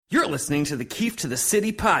You're listening to the Keefe to the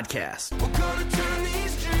City podcast. We're gonna turn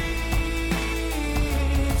these dreams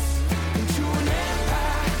into an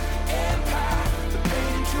empire, the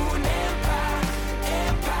pain into an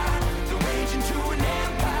empire, the rage into an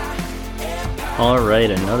empire. All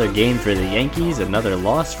right, another game for the Yankees, another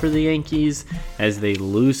loss for the Yankees as they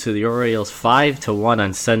lose to the Orioles 5-1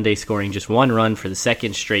 on Sunday, scoring just one run for the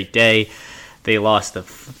second straight day. They lost the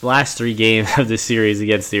last three games of the series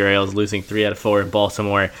against the Orioles, losing 3 out of 4 in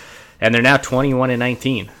Baltimore. And they're now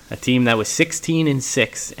 21-19. A team that was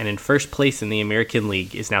 16-6 and in first place in the American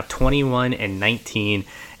League is now 21-19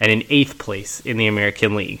 and in 8th place in the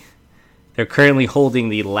American League. They're currently holding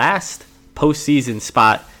the last postseason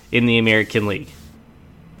spot in the American League.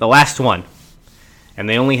 The last one. And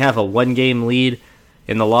they only have a 1-game lead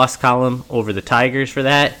in the loss column over the Tigers for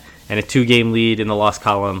that, and a 2-game lead in the loss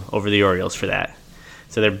column over the Orioles for that.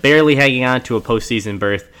 So they're barely hanging on to a postseason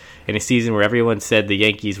berth in a season where everyone said the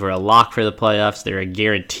Yankees were a lock for the playoffs. They're a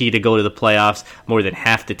guarantee to go to the playoffs. More than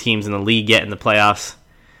half the teams in the league get in the playoffs.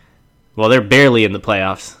 Well, they're barely in the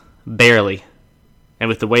playoffs. Barely. And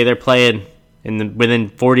with the way they're playing, within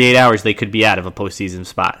 48 hours, they could be out of a postseason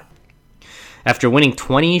spot. After winning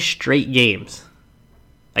 20 straight games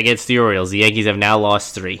against the Orioles, the Yankees have now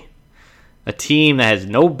lost 3. A team that has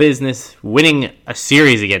no business winning a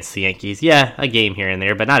series against the Yankees. Yeah, a game here and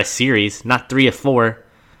there, but not a series. Not 3 of 4.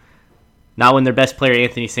 Not when their best player,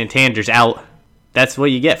 Anthony Santander's out. That's what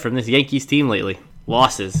you get from this Yankees team lately.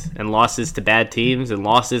 Losses, and losses to bad teams, and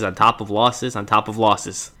losses on top of losses on top of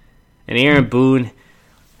losses. And Aaron Boone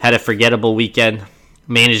had a forgettable weekend,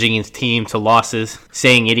 managing his team to losses,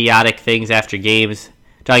 saying idiotic things after games,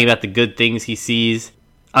 talking about the good things he sees,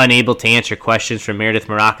 unable to answer questions from Meredith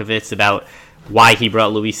Marakovits about why he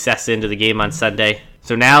brought Luis Cessa into the game on Sunday.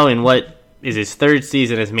 So now in what is his 3rd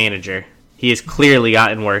season as manager, he has clearly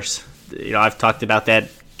gotten worse. You know, I've talked about that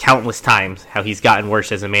countless times, how he's gotten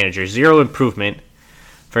worse as a manager. 0 improvement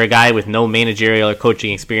for a guy with no managerial or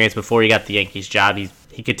coaching experience before he got the Yankees job.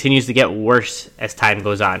 He continues to get worse as time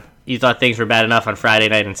goes on. You thought things were bad enough on Friday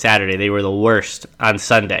night and Saturday. They were the worst on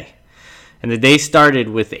Sunday. And the day started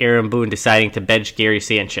with Aaron Boone deciding to bench Gary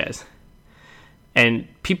Sanchez. And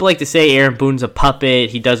people like to say Aaron Boone's a puppet.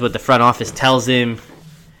 He does what the front office tells him.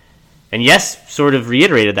 And yes, sort of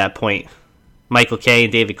reiterated that point. Michael Kay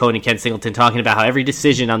and David Cohn and Ken Singleton talking about how every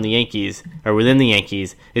decision on the Yankees, or within the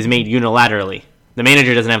Yankees, is made unilaterally. The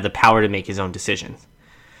manager doesn't have the power to make his own decisions.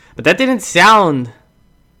 But that didn't sound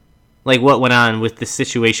like what went on with the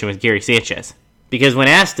situation with Gary Sanchez. Because when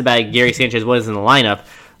asked about Gary Sanchez was in the lineup,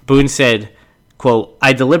 Boone said, quote,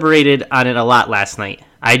 "I deliberated on it a lot last night.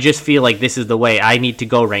 I just feel like this is the way I need to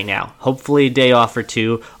go right now. Hopefully a day off or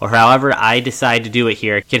 2, or however I decide to do it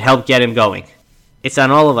here, can help get him going. It's on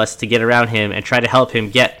all of us to get around him and try to help him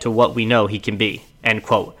get to what we know he can be," end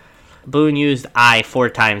quote. Boone used I 4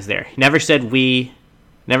 times there. He never said we,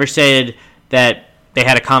 never said that they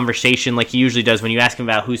had a conversation like he usually does when you ask him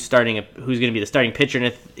about who's going to be the starting pitcher,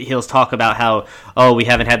 and he'll talk about how, oh, we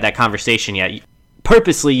haven't had that conversation yet.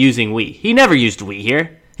 Purposely using we. He never used we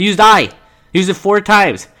here. He used I. He used it 4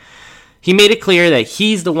 times. He made it clear that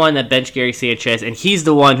he's the one that benched Gary Sanchez, and he's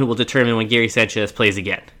the one who will determine when Gary Sanchez plays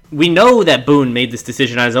again. We know that Boone made this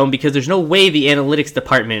decision on his own because there's no way the analytics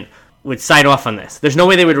department would sign off on this. There's no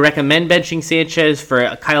way they would recommend benching Sanchez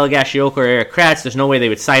for Kyle Higashioka or Eric Kratz. There's no way they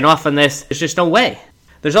would sign off on this. There's just no way.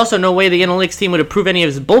 There's also no way the analytics team would approve any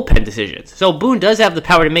of his bullpen decisions. So Boone does have the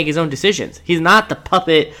power to make his own decisions. He's not the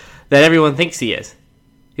puppet that everyone thinks he is.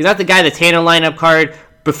 He's not the guy that's handing a lineup card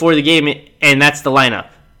before the game and that's the lineup.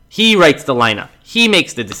 He writes the lineup. He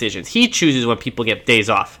makes the decisions. He chooses when people get days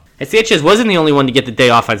off. And Sanchez wasn't the only one to get the day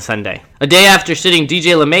off on Sunday. A day after sitting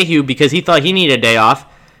DJ LeMahieu because he thought he needed a day off,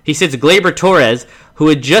 he sits Gleyber Torres, who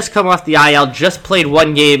had just come off the IL, just played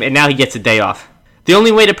 1 game, and now he gets a day off. The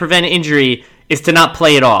only way to prevent injury is to not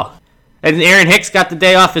play at all. And Aaron Hicks got the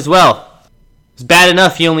day off as well. It's bad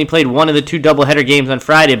enough he only played 1 of the 2 doubleheader games on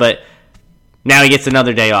Friday, but now he gets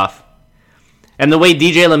another day off. And the way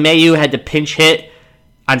DJ LeMahieu had to pinch hit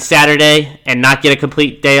on Saturday and not get a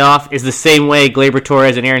complete day off is the same way Gleyber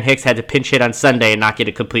Torres and Aaron Hicks had to pinch hit on Sunday and not get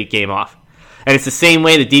a complete game off. And it's the same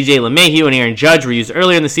way that DJ LeMahieu and Aaron Judge were used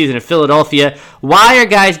earlier in the season in Philadelphia. Why are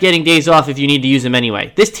guys getting days off if you need to use them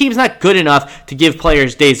anyway? This team's not good enough to give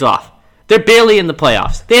players days off. They're barely in the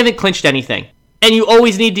playoffs. They haven't clinched anything. And you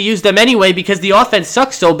always need to use them anyway because the offense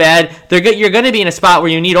sucks so bad, you're going to be in a spot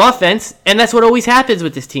where you need offense, and that's what always happens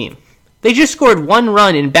with this team. They just scored 1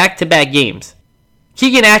 run in back-to-back games.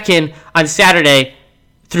 Keegan Atkin on Saturday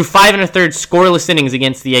threw 5 1/3 scoreless innings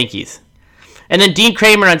against the Yankees. And then Dean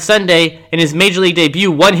Kramer on Sunday, in his Major League debut,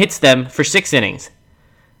 one-hits them for 6 innings.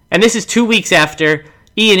 And this is 2 weeks after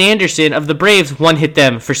Ian Anderson of the Braves one-hit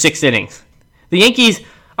them for 6 innings. The Yankees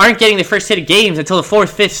aren't getting their first hit of games until the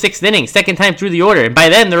 4th, 5th, 6th inning, second time through the order, and by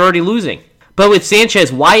then they're already losing. But with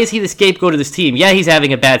Sanchez, why is he the scapegoat of this team? Yeah, he's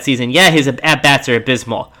having a bad season. Yeah, his at-bats are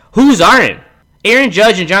abysmal. Whose aren't? Aaron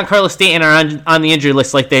Judge and Giancarlo Stanton are on the injured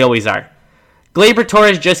list like they always are. Gleyber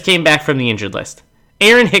Torres just came back from the injured list.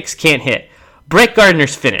 Aaron Hicks can't hit. Brett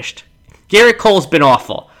Gardner's finished. Garrett Cole's been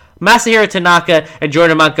awful. Masahiro Tanaka and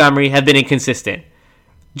Jordan Montgomery have been inconsistent.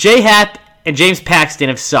 J. Happ and James Paxton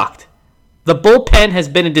have sucked. The bullpen has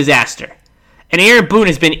been a disaster. And Aaron Boone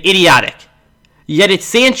has been idiotic. Yet it's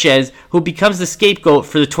Sanchez who becomes the scapegoat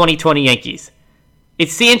for the 2020 Yankees.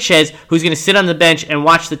 It's Sanchez who's going to sit on the bench and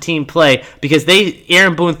watch the team play because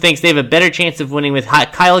Aaron Boone thinks they have a better chance of winning with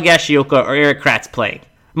Kyle Gashioka or Eric Kratz playing.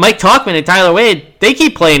 Mike Tauchman and Tyler Wade, they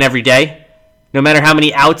keep playing every day, no matter how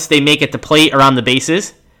many outs they make at the plate or on the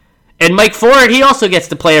bases. And Mike Ford, he also gets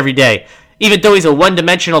to play every day, even though he's a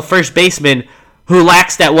one-dimensional first baseman who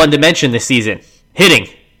lacks that one dimension this season, hitting.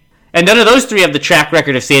 And none of those three have the track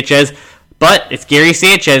record of Sanchez, but it's Gary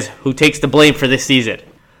Sanchez who takes the blame for this season.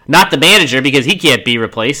 Not the manager, because he can't be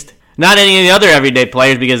replaced. Not any of the other everyday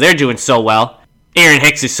players, because they're doing so well. Aaron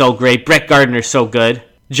Hicks is so great. Brett Gardner's so good.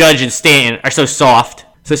 Judge and Stanton are so soft.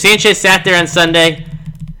 So Sanchez sat there on Sunday,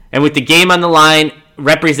 and with the game on the line,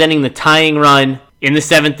 representing the tying run in the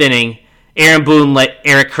 7th inning, Aaron Boone let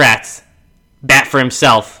Eric Kratz bat for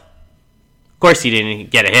himself. Of course he didn't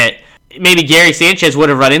get a hit. Maybe Gary Sanchez would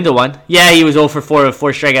have run into one. Yeah, he was 0 for 4 with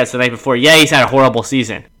 4 strikeouts the night before. Yeah, he's had a horrible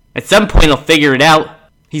season. At some point, he'll figure it out.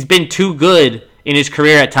 He's been too good in his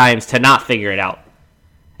career at times to not figure it out.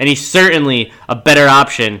 And he's certainly a better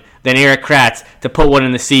option than Eric Kratz to put one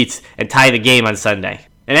in the seats and tie the game on Sunday.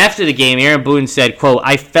 And after the game, Aaron Boone said, quote,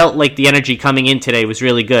 "I felt like the energy coming in today was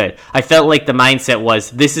really good. I felt like the mindset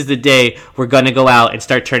was, this is the day we're going to go out and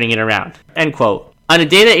start turning it around." End quote. On a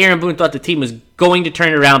day that Aaron Boone thought the team was going to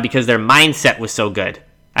turn it around because their mindset was so good.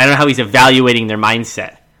 I don't know how he's evaluating their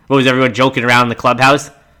mindset. What, was everyone joking around in the clubhouse?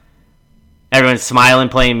 Everyone's smiling,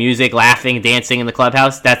 playing music, laughing, dancing in the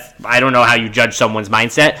clubhouse? I don't know how you judge someone's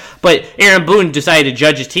mindset. But Aaron Boone decided to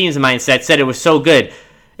judge his team's mindset, said it was so good.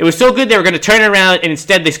 It was so good they were going to turn it around, and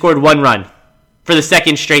instead they scored 1 run for the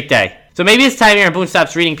 2nd straight day. So maybe it's time Aaron Boone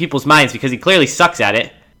stops reading people's minds because he clearly sucks at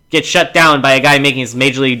it. Gets shut down by a guy making his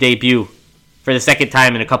Major League debut for the 2nd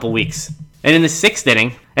time in a couple weeks. And in the 6th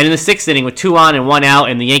inning, with 2 on and 1 out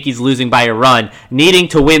and the Yankees losing by a run, needing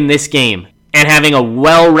to win this game, and having a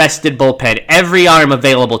well-rested bullpen, every arm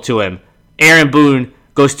available to him, Aaron Boone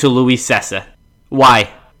goes to Luis Cessa.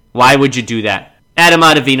 Why? Why would you do that? Adam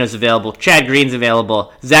Ottavino's available, Chad Green's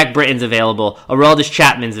available, Zach Britton's available, Aroldis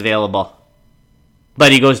Chapman's available.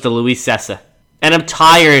 But he goes to Luis Cessa. And I'm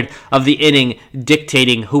tired of the inning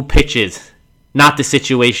dictating who pitches, not the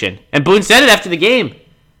situation. And Boone said it after the game.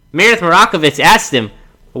 Meredith Marakovits asked him,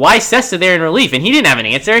 why Cessa there in relief? And he didn't have an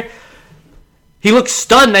answer. He looked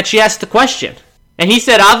stunned that she asked the question. And he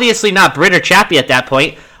said, obviously not Britt or Chappie at that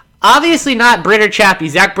point. Obviously not Britt or Chappie,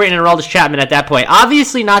 Zach Britton and Aroldis Chapman at that point.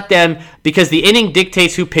 Obviously not them because the inning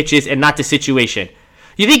dictates who pitches and not the situation.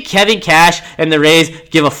 You think Kevin Cash and the Rays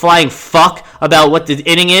give a flying fuck about what the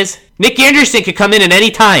inning is? Nick Anderson could come in at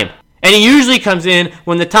any time. And he usually comes in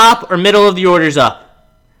when the top or middle of the order's up.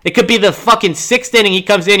 It could be the fucking 6th inning. He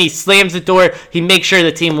comes in, he slams the door, he makes sure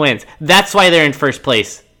the team wins. That's why they're in first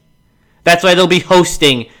place. That's why they'll be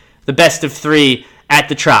hosting the best of 3 at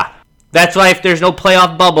the Trop. That's why if there's no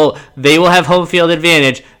playoff bubble, they will have home field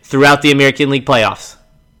advantage throughout the American League playoffs.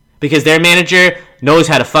 Because their manager knows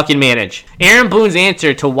how to fucking manage. Aaron Boone's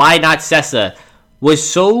answer to why not Cessa was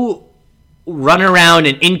so run around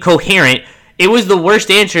and incoherent, it was the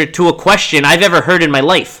worst answer to a question I've ever heard in my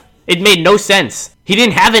life. It made no sense. He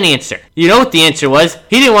didn't have an answer. You know what the answer was?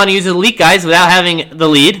 He didn't want to use the elite guys without having the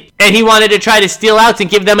lead, and he wanted to try to steal outs and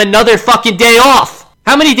give them another fucking day off.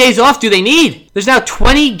 How many days off do they need? There's now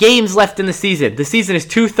 20 games left in the season. The season is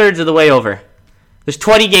 2/3 of the way over. There's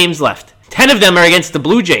 20 games left. 10 of them are against the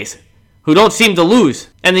Blue Jays, who don't seem to lose.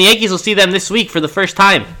 And the Yankees will see them this week for the first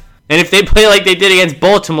time. And if they play like they did against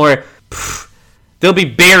Baltimore, they'll be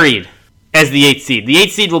buried as the 8th seed. The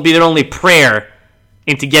 8th seed will be their only prayer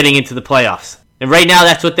into getting into the playoffs. And right now,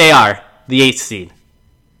 that's what they are, the 8th seed.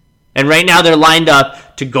 And right now, they're lined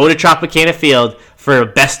up to go to Tropicana Field for a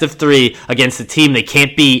best of 3 against a team they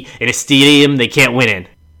can't beat in a stadium they can't win in.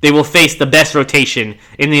 They will face the best rotation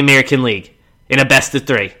in the American League in a best of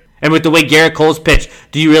 3. And with the way Garrett Cole's pitched,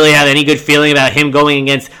 do you really have any good feeling about him going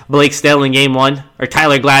against Blake Snell in Game 1? Or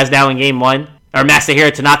Tyler Glasnow in Game 1? Or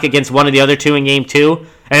Masahiro Tanaka against one of the other 2 in Game 2?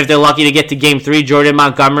 And if they're lucky to get to Game 3, Jordan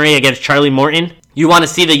Montgomery against Charlie Morton? You want to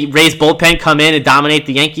see the Rays bullpen come in and dominate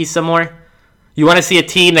the Yankees some more? You want to see a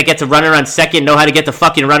team that gets a runner on second, know how to get the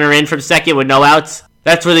fucking runner in from second with no outs?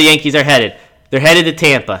 That's where the Yankees are headed. They're headed to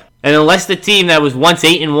Tampa. And unless the team that was once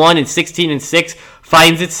 8-1 and 16-6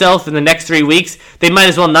 finds itself in the next 3 weeks, they might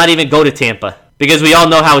as well not even go to Tampa. Because we all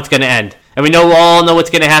know how it's going to end. And we all know what's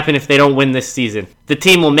going to happen if they don't win this season. The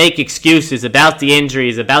team will make excuses about the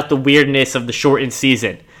injuries, about the weirdness of the shortened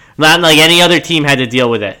season. Not like any other team had to deal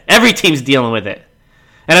with it. Every team's dealing with it.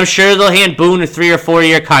 And I'm sure they'll hand Boone a 3 or 4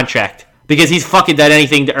 year contract. Because he's fucking done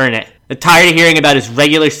anything to earn it. I'm tired of hearing about his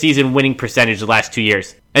regular season winning percentage the last 2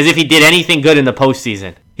 years. As if he did anything good in the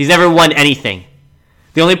postseason. He's never won anything.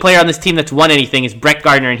 The only player on this team that's won anything is Brett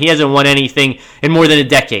Gardner, and he hasn't won anything in more than a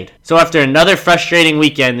decade. So after another frustrating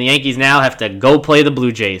weekend, the Yankees now have to go play the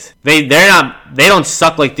Blue Jays. They don't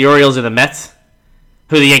suck like the Orioles or the Mets,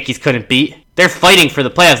 who the Yankees couldn't beat. They're fighting for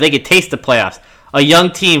the playoffs. They could taste the playoffs. A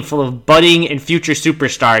young team full of budding and future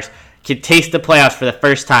superstars can taste the playoffs for the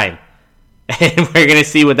first time. And we're going to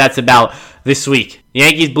see what that's about this week.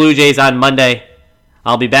 Yankees Blue Jays on Monday.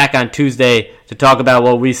 I'll be back on Tuesday to talk about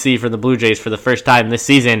what we see from the Blue Jays for the first time this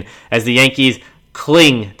season as the Yankees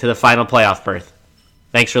cling to the final playoff berth.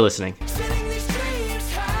 Thanks for listening.